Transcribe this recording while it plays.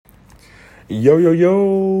Yo, yo, yo,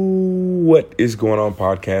 what is going on,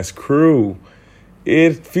 podcast crew?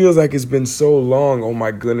 It feels like it's been so long. Oh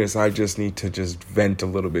my goodness, I just need to just vent a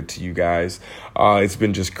little bit to you guys. It's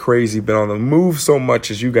been just crazy, been on the move so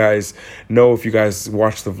much, as you guys know if you guys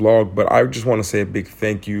watch the vlog. But I just want to say a big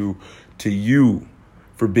thank you to you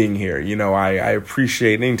for being here. You know, I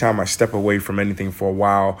appreciate anytime I step away from anything for a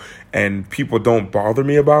while and people don't bother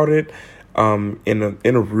me about it.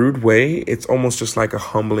 In a rude way. It's almost just like a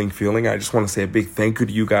humbling feeling. I just want to say a big thank you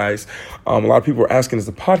to you guys. A lot of people are asking, is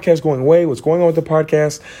the podcast going away? What's going on with the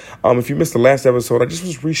podcast? If you missed the last episode, I just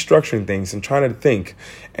was restructuring things and trying to think.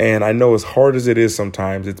 And I know as hard as it is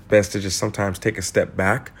sometimes, it's best to just sometimes take a step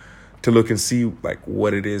back to look and see like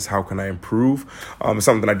what it is, how can I improve? It's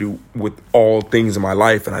something that I do with all things in my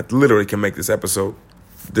life, and I literally can make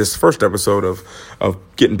this first episode of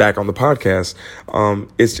getting back on the podcast.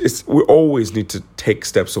 We always need to take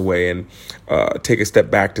steps away and take a step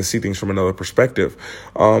back to see things from another perspective.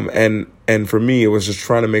 And for me, it was just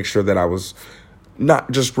trying to make sure that I was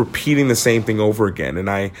not just repeating the same thing over again.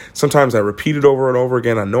 And sometimes I repeat it over and over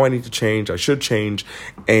again. I know I need to change. I should change.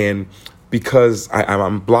 And because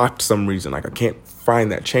I'm blocked some reason, like I can't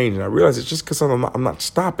find that change. And I realize it's just because I'm not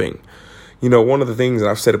stopping. You know, one of the things, and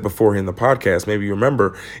I've said it before in the podcast, maybe you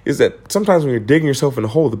remember, is that sometimes when you're digging yourself in a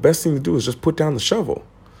hole, the best thing to do is just put down the shovel.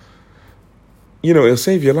 You know, it'll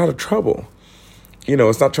save you a lot of trouble. You know,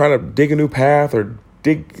 it's not trying to dig a new path or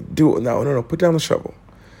no, put down the shovel.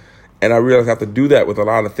 And I realize I have to do that with a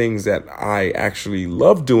lot of things that I actually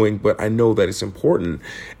love doing, but I know that it's important.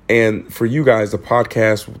 And for you guys, the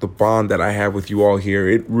podcast, the bond that I have with you all here,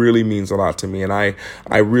 it really means a lot to me. And I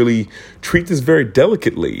really treat this very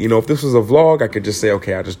delicately. You know, if this was a vlog, I could just say,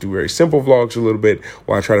 okay, I'll just do very simple vlogs a little bit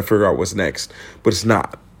while I try to figure out what's next. But it's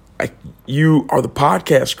not. You are the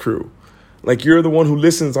podcast crew. Like, you're the one who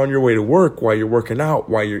listens on your way to work, while you're working out,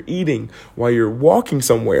 while you're eating, while you're walking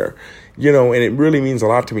somewhere, you know, and it really means a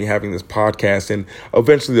lot to me having this podcast. And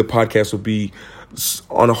eventually the podcast will be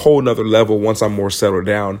on a whole nother level once I'm more settled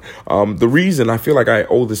down. The reason I feel like I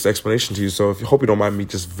owe this explanation to you, so hope you don't mind me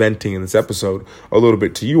just venting in this episode a little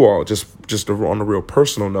bit to you all, just on a real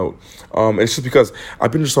personal note. It's just because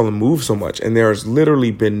I've been just on the move so much, and there's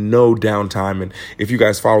literally been no downtime. And if you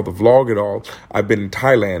guys follow the vlog at all, I've been in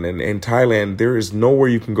Thailand, and in Thailand, there is nowhere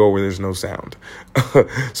you can go where there's no sound.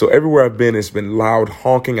 So everywhere I've been, it's been loud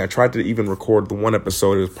honking. I tried to even record the one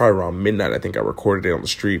episode. It was probably around midnight. I think I recorded it on the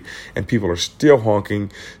street, and people are still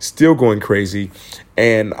honking, still going crazy.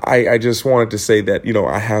 And I just wanted to say that, you know,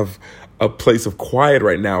 I have a place of quiet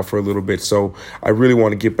right now for a little bit. So I really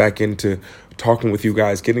want to get back into talking with you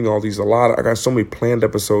guys, getting all these, I got so many planned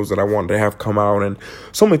episodes that I wanted to have come out, and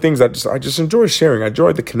so many things I just enjoy sharing. I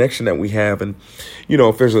enjoy the connection that we have. And, you know,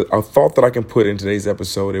 if there's a thought that I can put in today's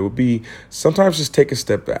episode, it would be sometimes just take a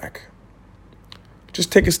step back. Just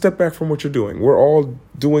take a step back from what you're doing. We're all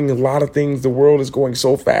doing a lot of things. The world is going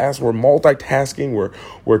so fast. We're multitasking.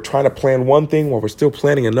 We're trying to plan one thing while we're still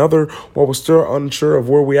planning another, while we're still unsure of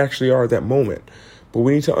where we actually are at that moment. But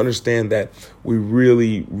we need to understand that we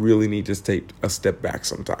really, really need to take a step back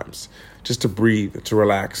sometimes, just to breathe, to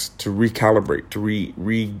relax, to recalibrate, to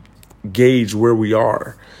re-gauge where we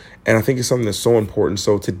are. And I think it's something that's so important.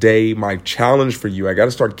 So today, my challenge for you, I got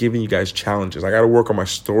to start giving you guys challenges. I got to work on my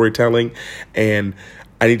storytelling, and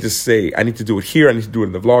I need to do it here. I need to do it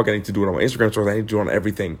in the vlog. I need to do it on my Instagram stories. I need to do it on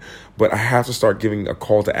everything. But I have to start giving a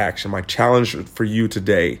call to action. My challenge for you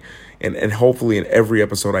today, and hopefully in every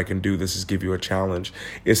episode I can do this, is give you a challenge,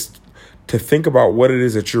 is to think about what it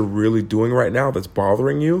is that you're really doing right now that's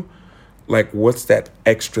bothering you. Like, what's that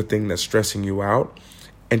extra thing that's stressing you out?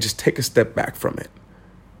 And just take a step back from it.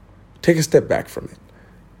 Take a step back from it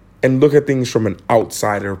and look at things from an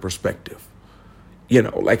outsider perspective. You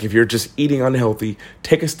know, like if you're just eating unhealthy,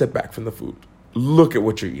 take a step back from the food. Look at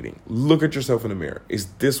what you're eating. Look at yourself in the mirror. Is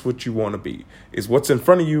this what you want to be? Is what's in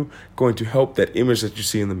front of you going to help that image that you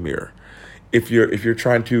see in the mirror? If you're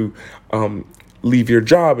trying to leave your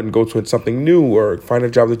job and go to something new, or find a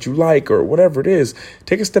job that you like, or whatever it is,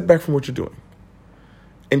 take a step back from what you're doing.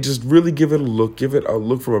 And just really give it a look. Give it a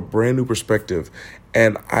look from a brand new perspective.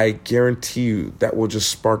 And I guarantee you that will just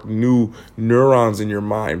spark new neurons in your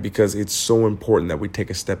mind, because it's so important that we take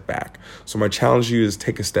a step back. So my challenge to you is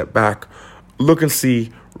take a step back, look and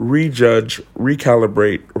see, rejudge,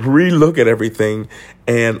 recalibrate, relook at everything.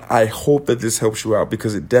 And I hope that this helps you out,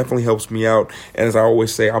 because it definitely helps me out. And as I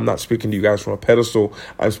always say, I'm not speaking to you guys from a pedestal.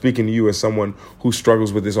 I'm speaking to you as someone who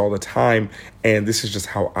struggles with this all the time. And this is just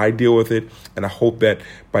how I deal with it. And I hope that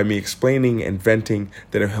by me explaining and venting,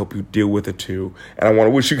 that it'll help you deal with it too. And I want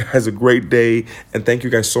to wish you guys a great day. And thank you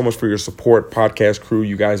guys so much for your support, podcast crew.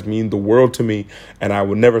 You guys mean the world to me. And I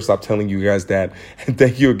will never stop telling you guys that. And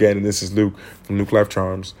thank you again. And this is Luke from Luke Life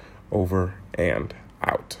Charms, over and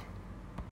out.